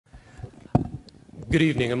Good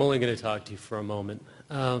evening. I'm only going to talk to you for a moment.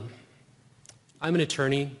 I'm an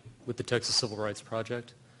attorney with the Texas Civil Rights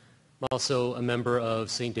Project. I'm also a member of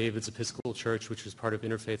St. David's Episcopal Church, which is part of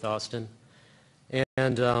Interfaith Austin.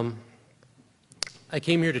 And I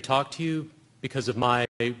came here to talk to you because of my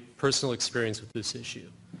personal experience with this issue.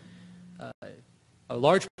 A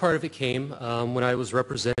large part of it came when I was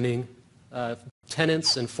representing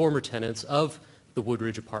tenants and former tenants of the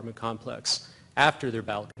Woodridge apartment complex after their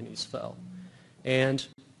balconies fell. And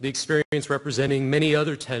the experience representing many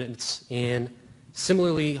other tenants in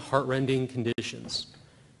similarly heartrending conditions,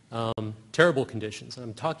 terrible conditions.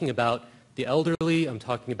 I'm talking about the elderly, I'm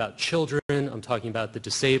talking about children, I'm talking about the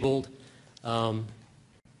disabled,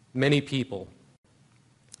 many people.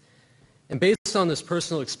 And based on this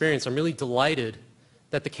personal experience, I'm really delighted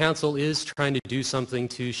that the council is trying to do something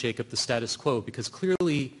to shake up the status quo, because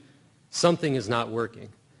clearly something is not working.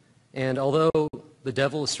 And although the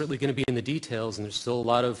devil is certainly going to be in the details, and there's still a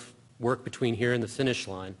lot of work between here and the finish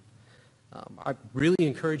line, I really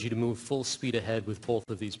encourage you to move full speed ahead with both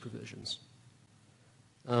of these provisions.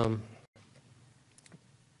 Because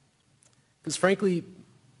frankly,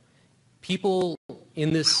 people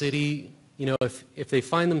in this city, you know, if they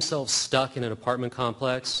find themselves stuck in an apartment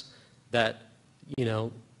complex that, you know,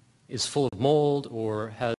 is full of mold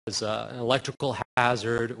or has an electrical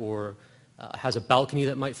hazard or has a balcony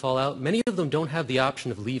that might fall out, many of them don't have the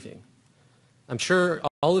option of leaving. I'm sure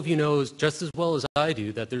all of you know just as well as I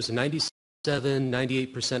do that there's a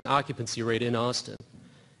 98% occupancy rate in Austin.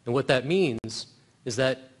 And what that means is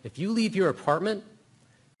that if you leave your apartment,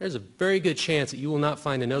 there's a very good chance that you will not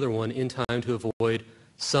find another one in time to avoid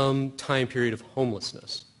some time period of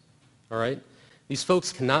homelessness. All right? These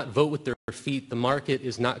folks cannot vote with their feet. The market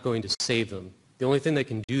is not going to save them. The only thing that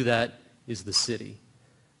can do that is the city.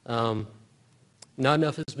 Not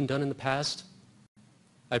enough has been done in the past.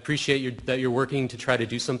 I appreciate that you're working to try to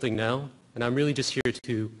do something now, and I'm really just here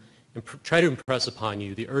to try to impress upon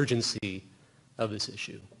you the urgency of this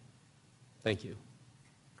issue. Thank you.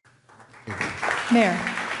 Mayor.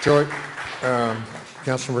 Joy,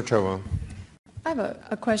 Councilor Vertovo. I have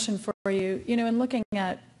a question for you. You know, in looking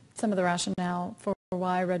at some of the rationale for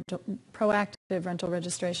why proactive rental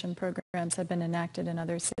registration programs have been enacted in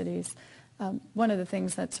other cities, one of the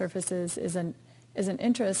things that surfaces is an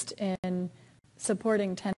interest in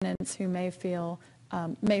supporting tenants who may fear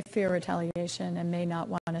retaliation and may not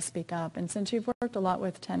want to speak up. And since you've worked a lot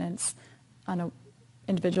with tenants on an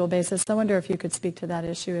individual basis, I wonder if you could speak to that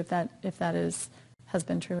issue, if that has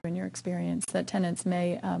been true in your experience, that tenants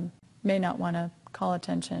may not want to call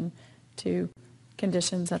attention to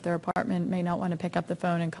conditions at their apartment, may not want to pick up the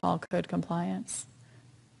phone and call code compliance.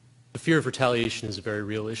 The fear of retaliation is a very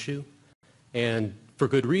real issue, and for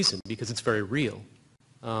good reason, because it's very real.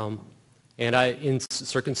 And in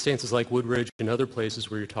circumstances like Woodridge and other places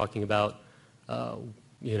where you're talking about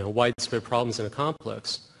you know, widespread problems in a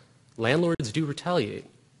complex, landlords do retaliate.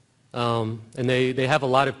 And they have a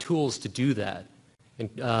lot of tools to do that. And,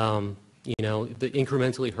 you know, they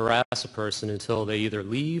incrementally harass a person until they either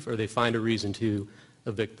leave or they find a reason to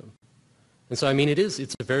evict them. And so, I mean, it's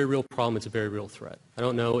a very real problem. It's a very real threat. I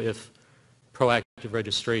don't know if proactive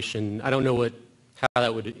registration, I don't know how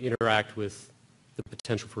that would interact with the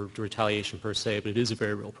potential for retaliation per se, but it is a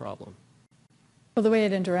very real problem. Well, the way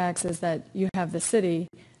it interacts is that you have the city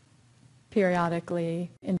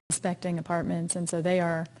periodically inspecting apartments, and so they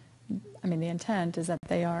are, I mean, the intent is that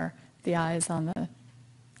they are the eyes on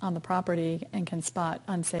the property and can spot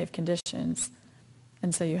unsafe conditions.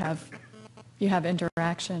 And so you have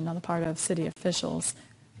interaction on the part of city officials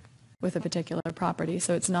with a particular property.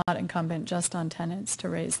 So it's not incumbent just on tenants to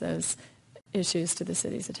raise those issues to the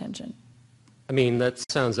city's attention. I mean, that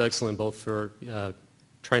sounds excellent, both for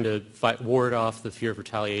trying to ward off the fear of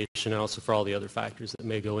retaliation and also for all the other factors that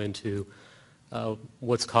may go into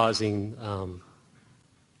what's causing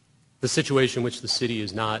the situation in which the city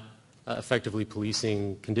is not effectively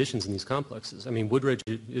policing conditions in these complexes. I mean, Woodridge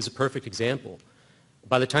is a perfect example.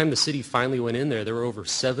 By the time the city finally went in there were over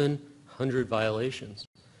 700 violations.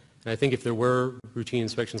 And I think if there were routine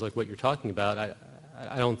inspections like what you're talking about,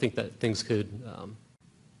 I don't think that things could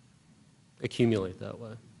accumulate that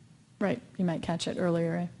way. Right. You might catch it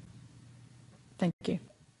earlier. Thank you.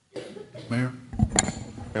 Mayor?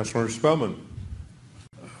 Councilor Spellman.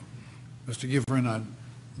 Mr.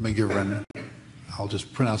 McGivern, I'll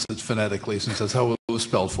just pronounce it phonetically since that's how it was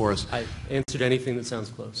spelled for us. I answered anything that sounds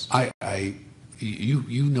close.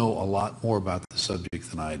 You know a lot more about the subject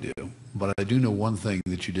than I do, but I do know one thing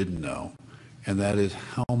that you didn't know, and that is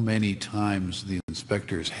how many times the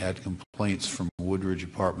inspectors had complaints from Woodridge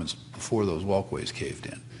Apartments before those walkways caved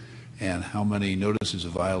in. and how many notices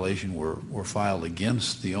of violation were filed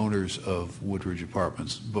against the owners of Woodridge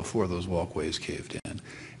Apartments before those walkways caved in.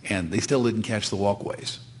 And they still didn't catch the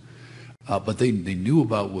walkways. But they knew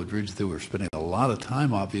about Woodridge. They were spending a lot of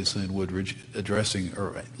time, obviously, in Woodridge addressing,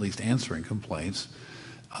 or at least answering complaints.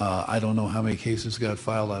 I don't know how many cases got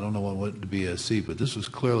filed. I don't know what to BSC, but this was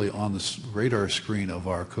clearly on the radar screen of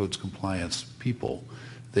our codes compliance people.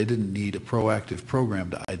 They didn't need a proactive program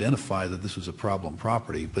to identify that this was a problem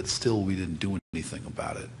property, but still we didn't do anything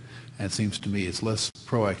about it. And it seems to me it's less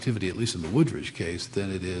proactivity, at least in the Woodridge case, than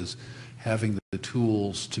it is having the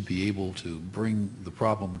tools to be able to bring the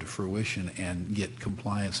problem to fruition and get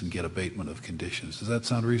compliance and get abatement of conditions. Does that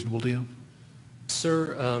sound reasonable to you?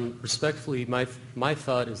 Sir, respectfully, my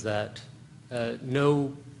thought is that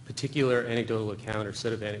no particular anecdotal account or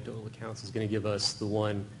set of anecdotal accounts is going to give us the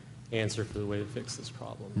one answer for the way to fix this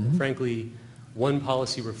problem. And frankly, one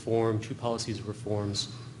policy reform, two policies reforms,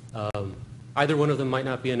 either one of them might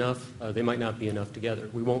not be enough. They might not be enough together.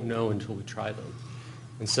 We won't know until we try them.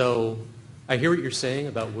 And so I hear what you're saying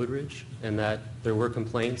about Woodridge and that there were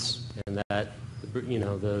complaints and that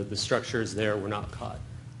the structures there were not caught.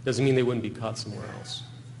 Doesn't mean they wouldn't be caught somewhere else.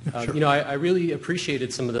 Sure. I really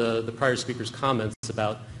appreciated some of the prior speakers' comments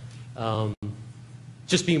about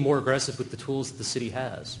just being more aggressive with the tools that the city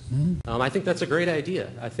has. I think that's a great idea.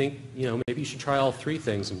 I think maybe you should try all three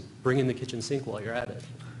things and bring in the kitchen sink while you're at it.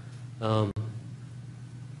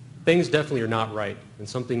 Things definitely are not right, and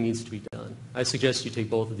something needs to be done. I suggest you take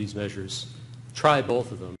both of these measures, try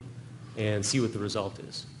both of them, and see what the result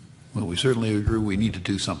is. Well, we certainly agree we need to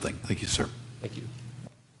do something. Thank you, sir. Thank you.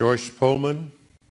 Joyce Pullman.